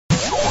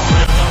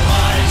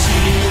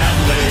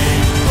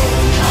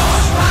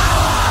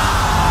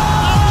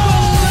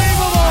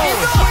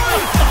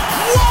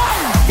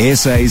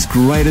SA's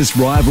greatest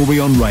rivalry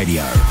on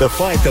radio. The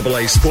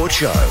 5AA Sports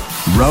Show.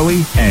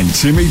 Rowie and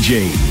Timmy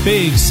G.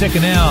 Big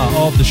second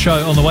hour of the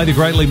show on the way to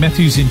Great Lee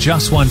Matthews in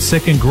just 1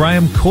 second.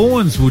 Graham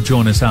Corns will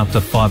join us after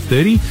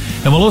 5:30.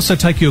 And we'll also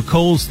take your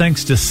calls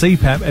thanks to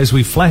CPAP as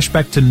we flash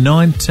back to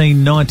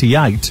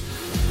 1998.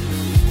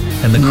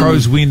 And the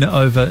Crows win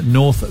over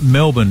North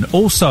Melbourne.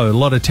 Also, a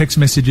lot of text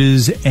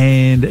messages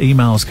and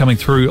emails coming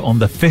through on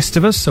the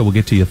Festivus, so we'll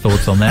get to your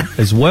thoughts on that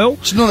as well.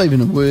 It's not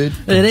even a word.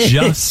 It is.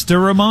 Just a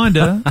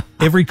reminder,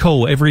 every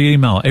call, every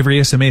email, every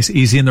SMS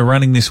is in the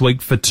running this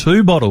week for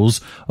 2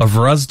 bottles of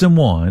Rusden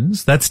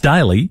wines. That's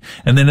daily.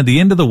 And then at the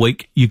end of the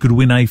week, you could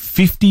win a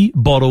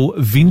 50-bottle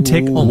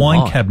Vintec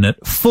wine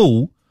cabinet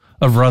full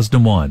of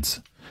Rusden wines.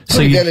 So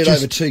you get it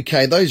over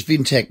 2K. Those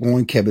Vintec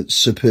wine cabinets,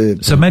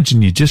 superb. So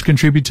imagine you just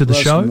contribute to the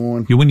show,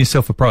 you win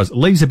yourself a prize.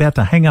 Lee's about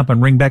to hang up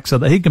and ring back so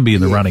that he can be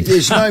in the running.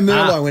 There's no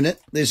Merlot in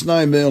it. There's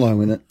no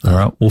Merlot in it. All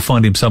right, we'll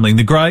find him something.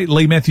 The great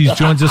Lee Matthews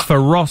joins us for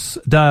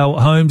Rossdale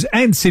Homes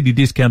and City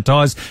Discount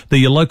Tyres. They're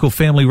your local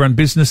family-run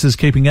businesses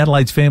keeping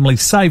Adelaide's family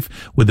safe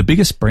with the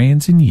biggest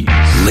brands in years.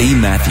 Lee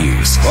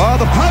Matthews. Oh,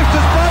 the post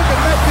is broken.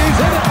 Matthews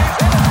hit it.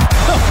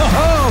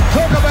 Oh,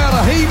 talk about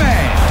a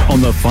he-man.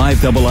 On the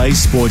 5AA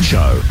Sports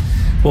Show.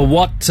 Well,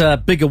 what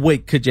bigger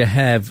week could you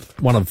have?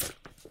 One of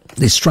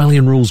the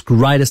Australian rules'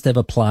 greatest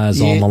ever players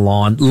on the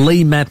line.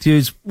 Lee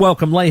Matthews.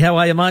 Welcome, Lee. How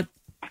are you, mate?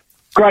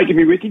 Great to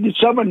be with you. Did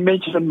someone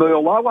mention a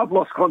Merlot? I've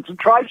lost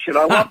concentration.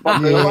 I want my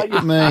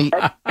Merlot. Me.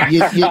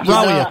 You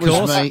know it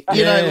was me.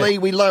 You know, Lee,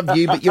 we love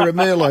you, but you're a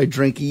Merlot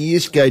drinker. You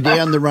just go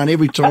down the run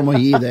every time I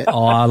hear that.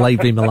 Oh,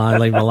 leave him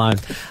alone.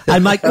 Hey,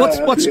 mate,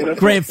 what's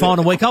grand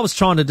final week? I was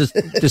trying to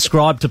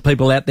describe to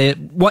people out there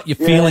what you're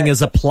feeling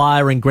as a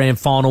player in grand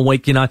final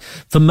week. You know,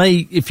 for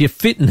me, if you're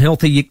fit and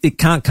healthy, it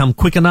can't come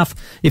quick enough.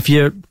 If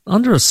you're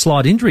under a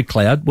slight injury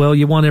cloud, well,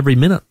 you won every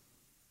minute.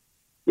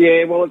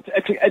 Yeah, well,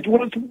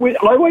 I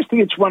always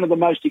think it's one of the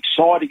most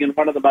exciting and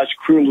one of the most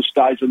cruelest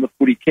days on the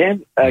footy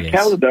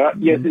calendar.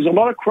 Yeah, there's a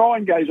lot of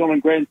crying goes on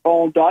grand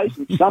final days,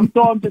 and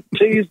sometimes it's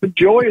tears of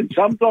joy and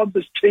sometimes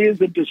it's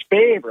tears of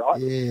despair, right?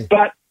 Yeah.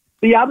 But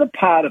the other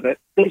part of it,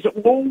 there's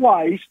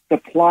always the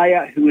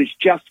player who has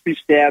just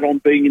missed out on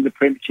being in the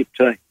premiership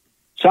team.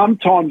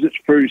 Sometimes it's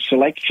through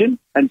selection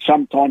and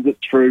sometimes it's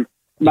through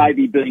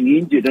maybe being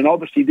injured. And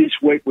obviously this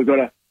week we've got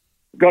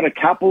a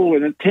couple,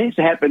 and it tends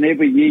to happen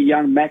every year.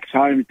 Young Max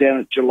Holmes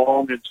down at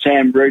Geelong and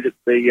Sam Reid at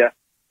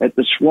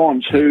the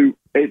Swans, who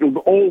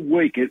all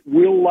week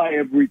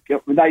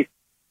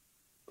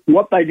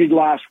what they did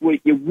last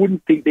week. You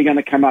wouldn't think they're going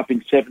to come up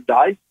in 7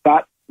 days,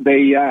 but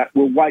they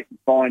will wait and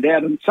find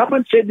out. And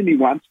someone said to me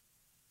once,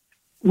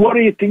 "What do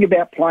you think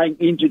about playing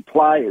injured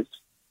players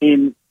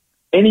in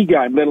any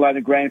game, let alone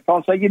a grand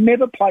final?" So you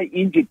never play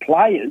injured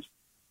players.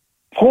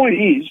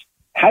 Point is,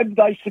 have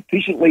they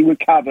sufficiently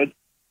recovered?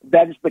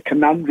 That is the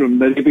conundrum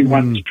that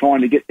everyone's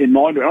trying to get their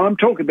mind around. I'm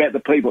talking about the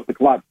people at the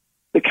club,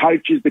 the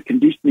coaches, the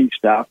conditioning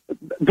staff.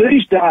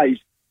 These days,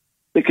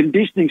 the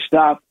conditioning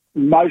staff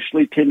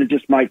mostly tend to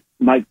just make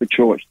the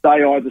choice.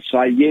 They either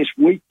say, yes,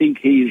 we think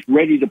he is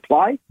ready to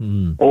play,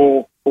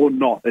 or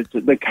not.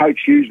 The coach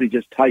usually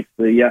just takes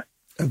the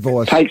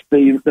advice, takes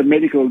the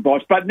medical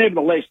advice. But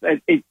nevertheless,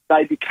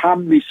 they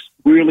become this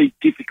really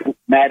difficult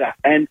matter.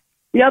 And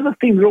the other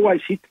thing that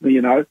always hits me,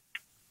 you know,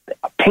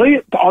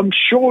 I'm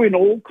sure in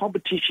all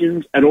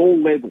competitions at all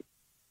levels,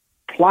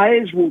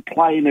 players will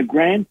play in a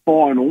grand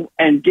final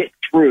and get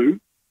through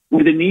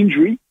with an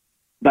injury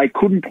they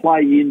couldn't play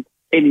in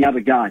any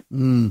other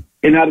game.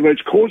 In other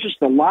words, cause it's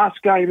the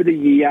last game of the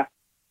year,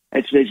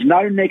 there's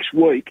no next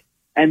week,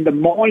 and the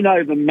mind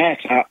over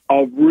matter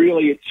of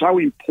really it's so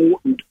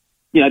important,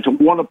 you know, to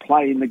want to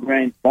play in the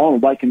grand final.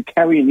 They can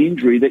carry an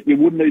injury that you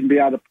wouldn't even be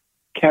able to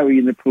carry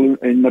in the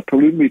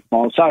preliminary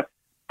final. So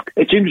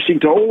it's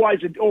interesting to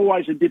always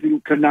a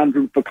difficult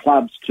conundrum for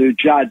clubs to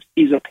judge.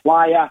 Is a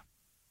player,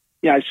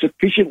 you know,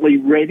 sufficiently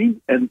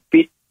ready and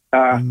fit,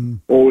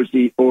 or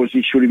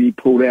should he be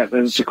pulled out?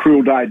 And it's a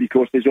cruel day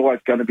because there's always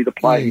going to be the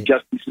player who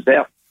just misses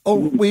out. Oh,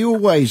 we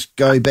always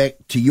go back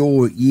to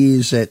your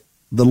years at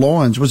the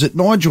Lions. Was it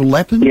Nigel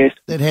Lappin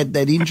that had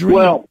that injury?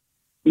 Well,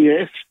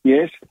 yes.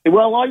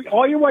 Well, I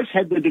always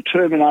had the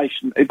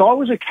determination. If I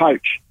was a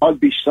coach, I'd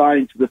be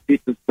saying to the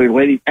fitness people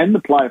and the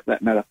player for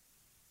that matter,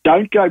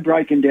 don't go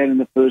breaking down in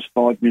the first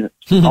 5 minutes.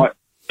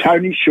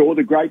 Tony Shaw,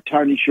 the great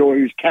Tony Shaw,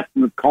 who was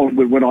captain of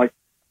Collingwood when I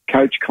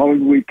coached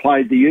Collingwood, we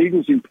played the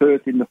Eagles in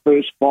Perth in the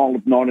first final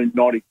of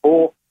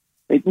 1994.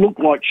 It looked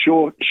like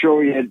Shaw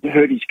he had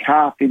hurt his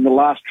calf in the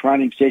last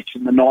training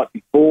session the night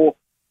before.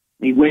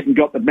 He went and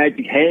got the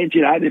magic hands,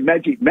 you know, the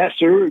magic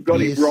masseur who got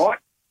him right.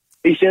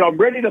 He said, I'm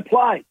ready to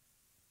play.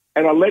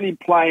 And I let him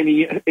play,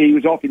 and he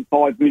was off in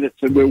 5 minutes,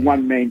 and we're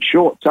one man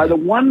short. So the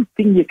one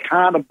thing you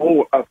can't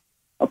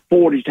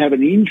afford is to have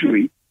an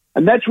injury,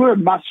 and that's where a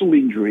muscle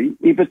injury,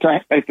 if it's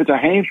a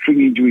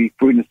hamstring injury,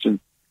 for instance,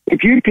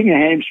 if you ping a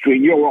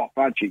hamstring, you're off,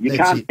 aren't you? You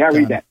can't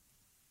carry that.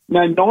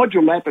 Now,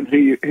 Nigel Lappin, who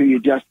you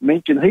just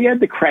mentioned, he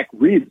had the cracked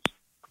ribs,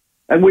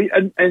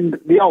 And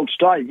the old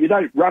state, you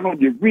don't run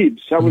on your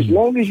ribs. So as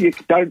long as you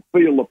don't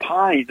feel the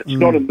pain, it's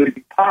not a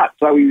moving part.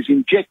 So he was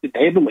injected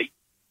heavily.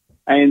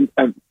 And,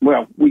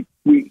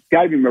 we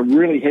gave him a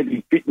really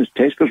heavy fitness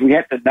test because we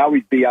had to know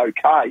he'd be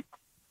okay.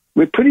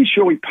 We're pretty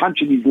sure he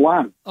punctured his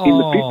lung in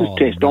the fitness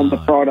test on the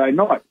Friday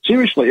night.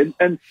 Seriously.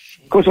 And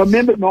of course, I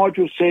remember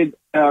Nigel said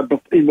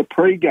in the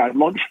pre-game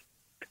lunch,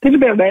 I think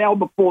about an hour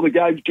before the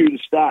game's due to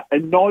start,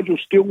 and Nigel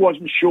still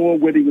wasn't sure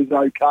whether he was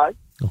okay.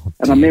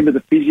 And I remember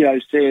the physio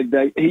said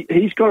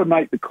he's got to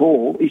make the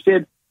call. He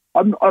said,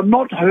 I'm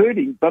not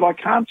hurting, but I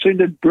can't seem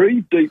to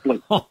breathe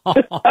deeply.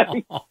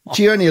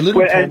 Gee, only a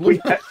little problem.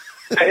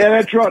 Yeah,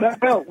 that's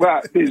right.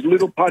 Well, there's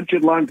little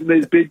punctured lungs and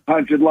there's big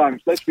punctured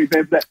lungs. Let's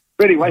remember that.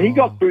 But anyway, he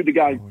got through the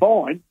game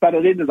fine, but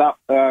it ended up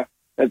that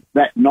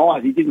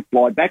night he didn't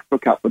fly back for a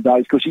couple of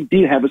days because he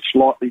did have a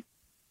slightly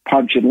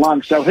punctured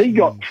lung. So he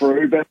got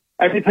through,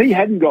 and if he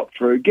hadn't got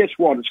through, guess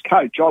what? As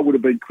coach, I would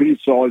have been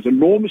criticised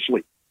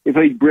enormously if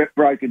he'd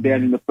broken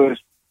down in the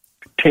first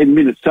 10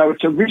 minutes. So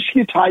it's a risk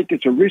you take.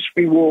 It's a risk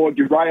reward.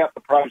 You weigh up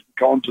the pros and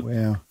cons.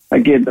 Wow.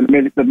 Again,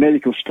 the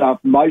medical staff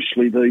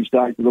mostly these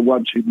days are the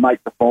ones who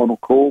make the final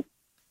call.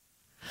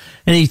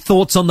 Any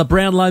thoughts on the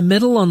Brownlow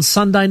medal on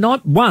Sunday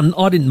night? One,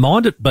 I didn't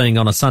mind it being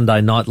on a Sunday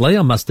night, Lee,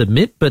 I must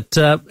admit, but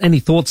any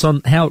thoughts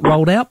on how it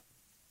rolled out?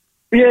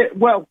 Yeah,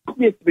 well,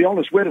 to be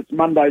honest, whether it's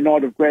Monday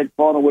night of grand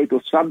final week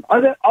or Sunday,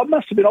 I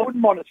must admit I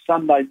wouldn't mind it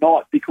Sunday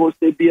night because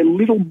there'd be a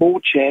little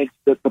more chance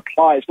that the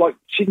players, like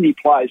Sydney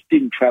players,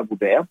 didn't travel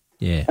down.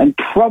 Yeah. And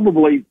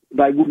probably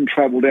they wouldn't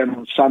travel down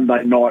on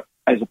Sunday night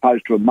as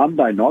opposed to a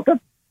Monday night. But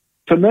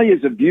for me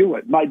as a viewer,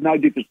 it made no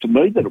difference to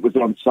me that it was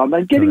on Sunday.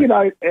 And getting it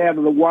out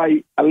of the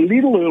way a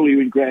little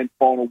earlier in grand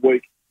final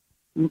week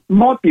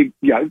might be,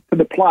 for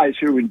the players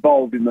who are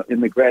involved in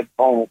the grand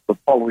final the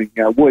following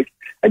week.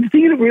 And the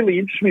thing that really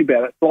interests me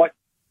about it,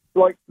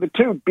 like the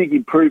two big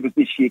improvers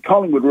this year,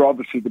 Collingwood were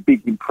obviously the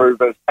big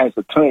improvers as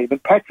a team,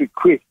 and Patrick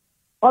Cripps.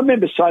 I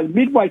remember saying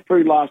midway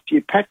through last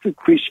year, Patrick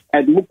Cripps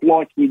had looked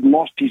like he'd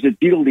lost his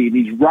agility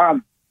in his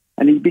run,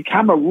 and he'd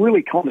become a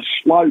really kind of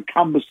slow,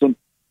 cumbersome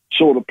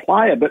sort of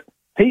player. But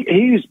he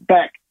is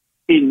back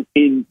in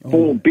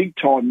form big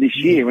time this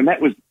year, and that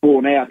was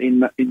borne out in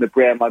the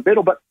Brownlow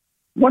medal. But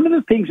one of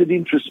the things that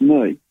interests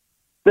me,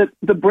 that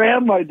the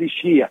Brownlow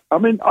this year, I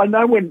mean, I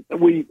know when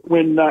I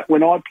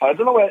played, I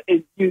don't know about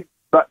you,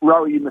 but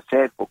Rowie in the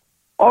Sandful,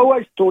 I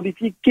always thought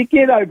if you could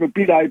get a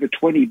bit over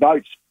 20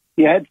 votes,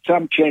 you had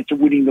some chance of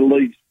winning the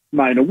league's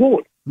main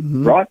award,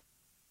 right?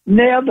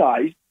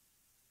 Nowadays,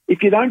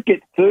 if you don't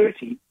get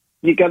 30,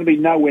 you're going to be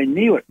nowhere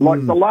near it.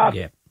 Like the last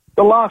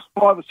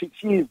 5 or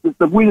 6 years,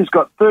 the winners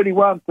got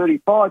 31,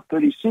 35,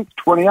 36,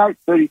 28,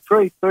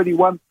 33,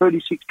 31,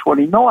 36,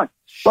 29.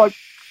 Like,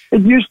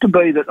 it used to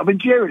be that, I mean,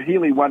 Gerard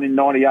Healy won in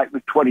 98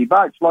 with 20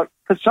 votes. Like,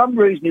 for some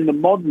reason in the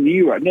modern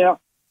era, now,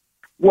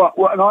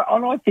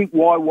 and I think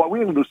why we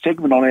had a little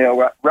segment on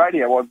our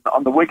radio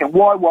on the weekend,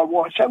 why?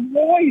 So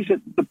why is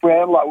it the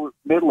Brownlow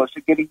medalists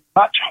are getting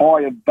much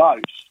higher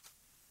votes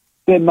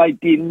than they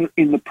did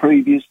in the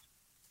previous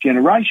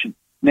generation?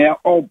 Now,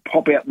 I'll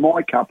pop out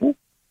my couple.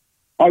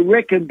 I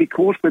reckon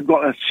because we've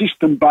got a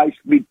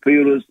system-based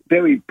midfielders,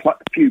 very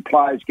few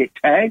players get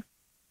tagged.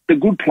 The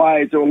good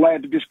players are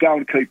allowed to just go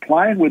and keep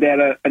playing without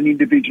an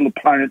individual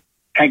opponent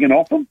hanging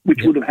off them,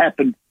 which would have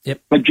happened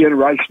a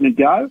generation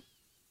ago.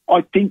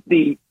 I think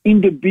the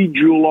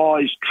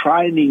individualised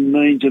training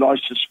means that I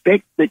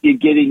suspect that you're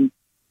getting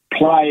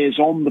players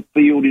on the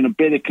field in a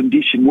better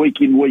condition week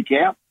in, week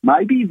out,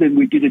 maybe, than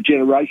we did a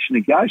generation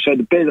ago. So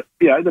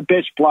the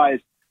best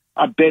players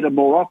are better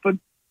more often.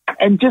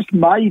 And just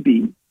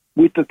maybe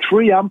with the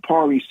three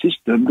umpiring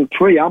system, the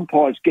three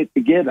umpires get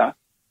together,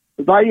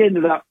 they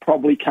ended up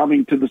probably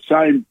coming to the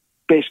same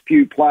best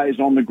few players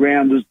on the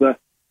ground as the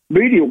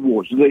media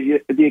awards,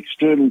 the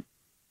external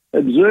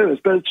observers.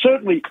 But it's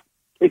certainly,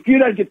 if you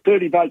don't get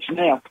 30 votes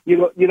now,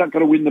 you're not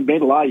going to win the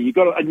medal, are you? You've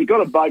got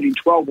to vote in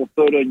 12 or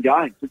 13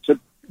 games. So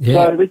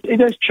it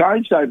has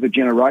changed over the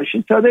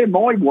generation. So they're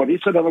my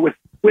what-ifs. I don't know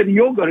whether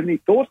you've got any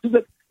thoughts.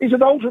 Is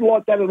it altered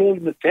like that at all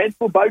in the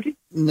Sandful voting?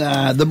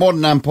 Nah, the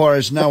modern umpire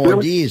has no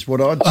idea, is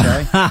what I'd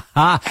say.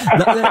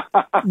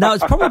 No,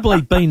 it's probably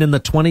been in the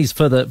 20s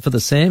for the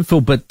Sandful,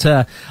 but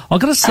I've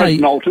got to say,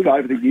 hasn't altered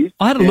over the years.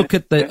 I had a look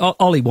at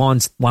Ollie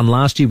Wines won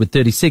last year with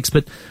 36,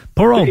 but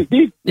poor old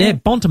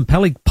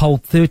Bontempelli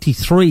polled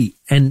 33,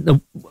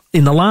 and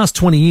in the last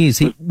 20 years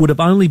he would have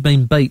only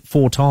been beat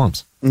 4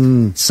 times.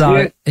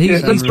 So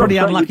he's pretty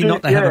unlucky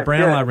not to have a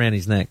Brownlow around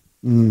his neck.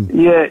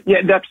 Yeah,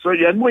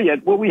 absolutely. And we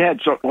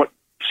had sort of like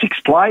 6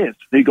 players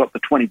who got the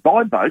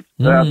 25 votes.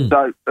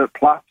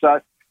 Plus.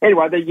 So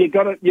anyway, you've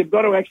got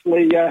to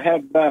actually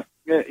have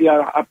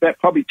about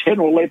probably 10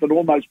 or 11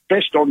 almost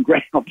best on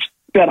ground,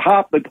 about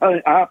half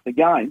the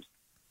games,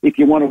 if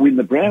you want to win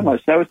the Brownlow.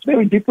 So it's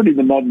very different in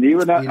the modern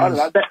era. And I don't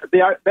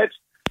know. That's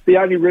the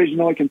only reason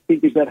I can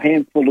think is that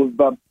handful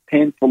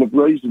of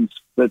reasons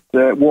that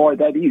why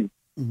that is.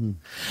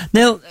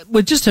 Now,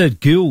 we just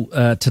heard Gil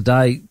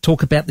today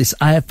talk about this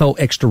AFL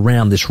extra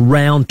round, this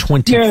round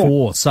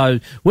 24. Yeah. So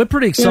we're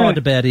pretty excited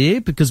about it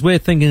here because we're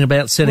thinking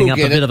about setting up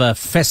a bit of a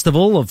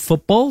festival of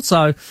football.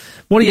 So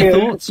what are your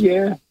thoughts?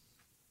 Yeah.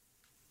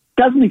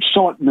 Doesn't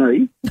excite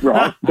me,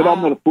 right? But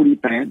I'm not a footy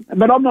fan. I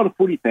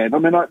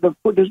mean,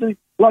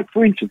 like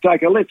for instance,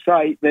 let's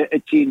say that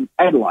it's in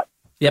Adelaide.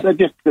 Yep. So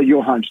just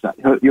your home state,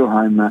 your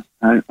home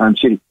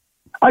city.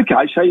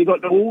 Okay, so you've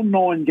got all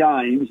 9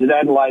 games at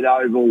Adelaide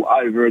Oval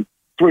over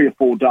 3 or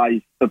 4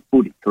 days of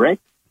footy, correct?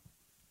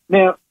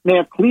 Now,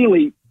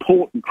 clearly,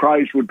 Port and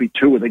Crows would be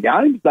 2 of the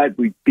games. They'd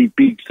be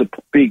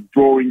big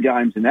drawing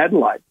games in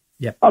Adelaide.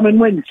 Yep. I mean,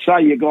 when,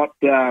 say, you got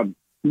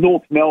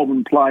North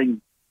Melbourne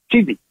playing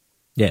Sydney,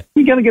 you're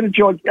going to get a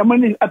joy. I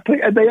mean, are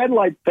the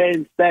Adelaide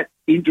fans that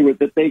into it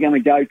that they're going to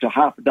go to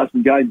half a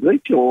dozen games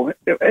each, or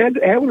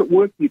how would it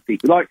work, you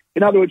think? Like,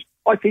 in other words,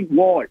 I think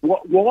why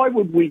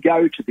would we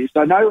go to this?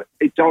 I know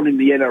it's on in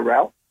the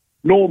NRL.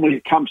 Normally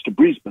it comes to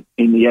Brisbane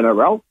in the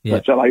NRL,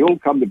 so they all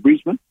come to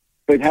Brisbane.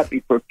 Been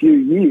happening for a few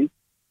years.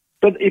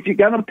 But if you're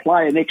going to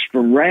play an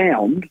extra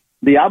round,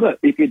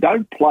 if you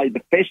don't play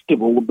the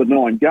festival of the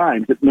 9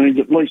 games, it means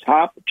at least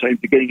half the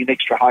teams are getting an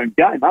extra home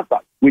game, aren't they?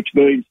 Which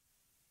means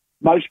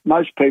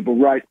most people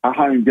rate a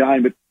home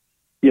game at,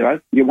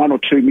 your $1 or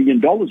 $2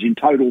 million in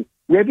total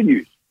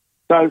revenues.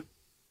 So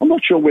I'm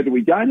not sure whether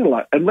we're going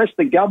to unless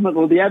the government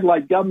or the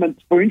Adelaide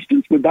government, for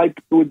instance, would they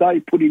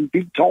put in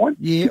big time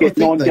to get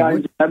 9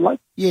 games in Adelaide?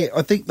 Yeah,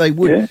 I think they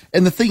would. Yeah.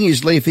 And the thing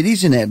is, Lee, if it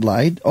is in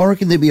Adelaide, I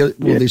reckon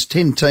there's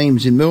 10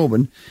 teams in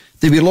Melbourne.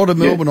 There'll be a lot of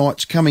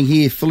Melbourneites coming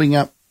here, filling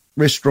up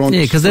restaurants.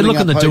 Yeah, because they're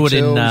looking to do it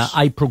in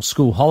April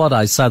school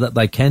holidays so that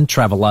they can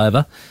travel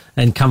over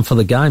and come for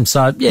the game.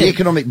 So the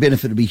economic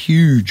benefit would be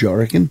huge, I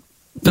reckon.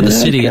 For the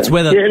city, it's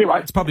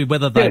it's probably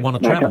whether they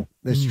want to travel.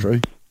 That's true.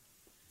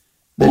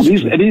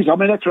 It is. I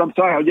mean, that's what I'm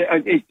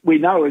saying. We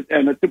know it,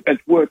 and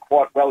it's worked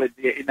quite well in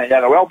the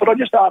NRL. But I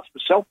just asked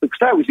myself because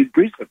I was in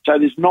Brisbane, so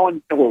there's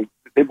 9. Well,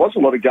 there was a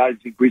lot of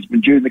games in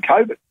Brisbane during the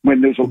COVID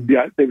when there was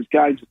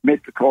games at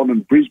Metricon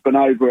and Brisbane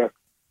over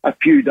a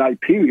few day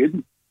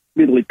period.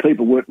 Admittedly,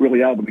 people weren't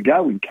really able to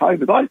go in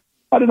COVID.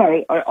 I don't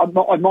know.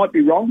 I might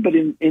be wrong, but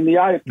in the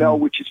AFL,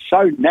 which is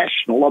so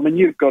national, I mean,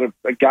 you've got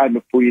a game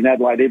of footy in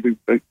Adelaide every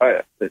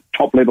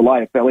top level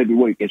AFL every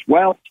week as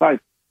well. So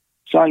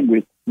same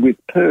with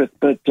Perth.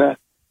 But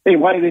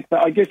anyway,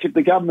 I guess if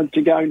the governments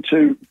are going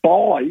to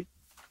buy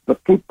the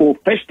football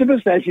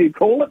festivus, as you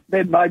call it,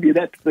 then maybe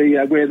that's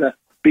where the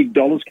big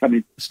dollars come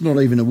in. It's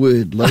not even a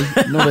word, Lee.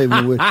 Not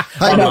even a word.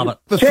 Hey,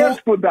 it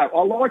sounds good, though.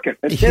 I like it.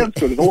 It sounds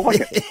good. I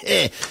like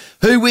it.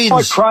 Who wins?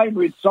 Like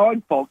Kramer in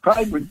Seinfeld.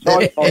 That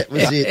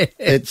was it.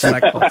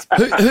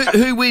 It's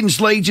who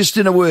wins, Lee, just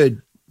in a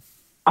word?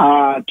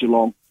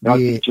 Geelong. I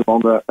think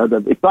Geelong,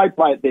 if they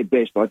play at their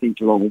best, I think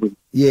Geelong will win.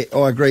 Yeah,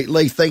 I agree.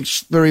 Lee,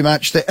 thanks very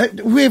much.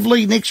 We have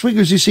Lee next week,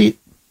 or is this it?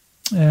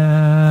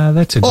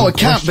 That's a good it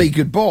can't be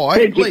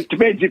goodbye.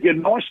 Depends if you're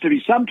nice to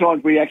me.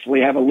 Sometimes we actually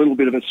have a little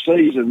bit of a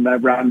season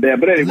run down.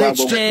 But anyway,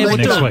 we're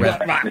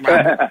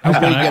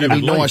going to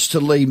be nice to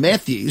Lee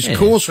Matthews. Of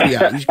course we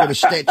are. He's got a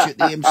statue at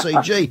the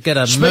MCG. Get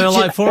a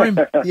Merlot for him?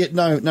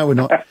 No, we're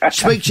not.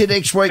 Speak to you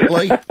next week,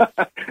 Lee.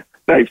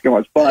 Thanks,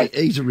 guys. Bye.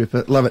 He's a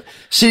ripper. Love it.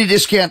 City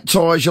Discount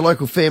Tyres, your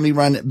local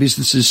family-run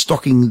businesses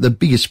stocking the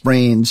biggest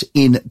brands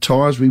in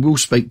tyres. We will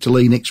speak to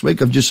Lee next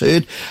week, I've just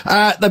heard.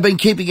 They've been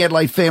keeping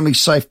Adelaide families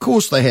safe. Of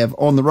course they have,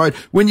 on the road.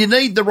 When you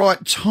need the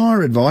right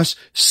tyre advice,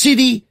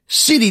 City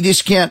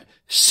Discount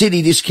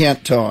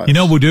Tyres. You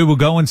know what we'll do? We'll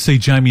go and see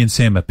Jamie and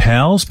Sam at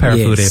Powell's,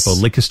 Parafield Airport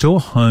Liquor Store,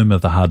 home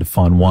of the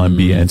hard-to-find wine,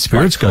 beer and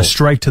spirits. Go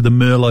straight to the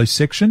Merlot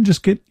section.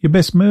 Just get your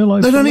best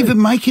Merlot. They don't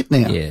even make it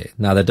now. Yeah,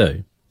 no, they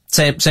do.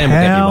 Sam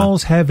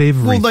Powell's have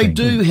everything. Well, they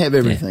do have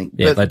everything.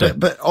 Yeah, they do.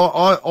 But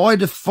I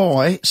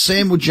defy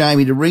Sam or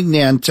Jamie to ring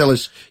now and tell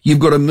us you've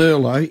got a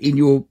Merlot in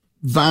your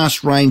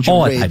vast range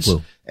of reds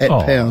at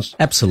Powell's.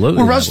 Absolutely.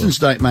 Well, Rusden's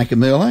don't make a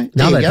Merlot.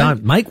 No, they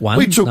don't make one.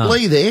 We took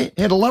Lee there,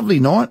 had a lovely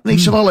night, and he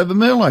said, I'll have a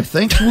Merlot,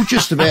 thanks. Well,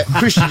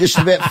 Christian just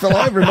about fell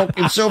over and knocked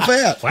himself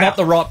out. Wow. Not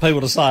the right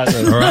people to say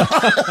it. All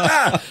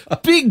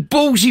right. Big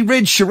ballsy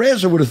red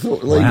Shiraz, I would have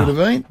thought Lee would have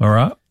been. All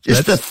right.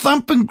 Just a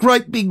thumping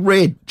great big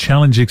red.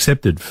 Challenge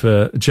accepted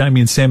for Jamie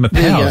and Sam at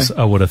Powell's,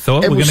 I would have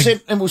thought. And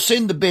we'll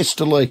send the best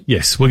to Lee.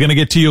 Yes, we're going to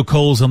get to your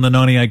calls on the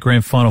 98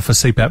 Grand Final for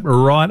CPAP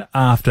right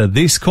after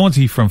this.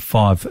 Cornsey from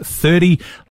 5:30.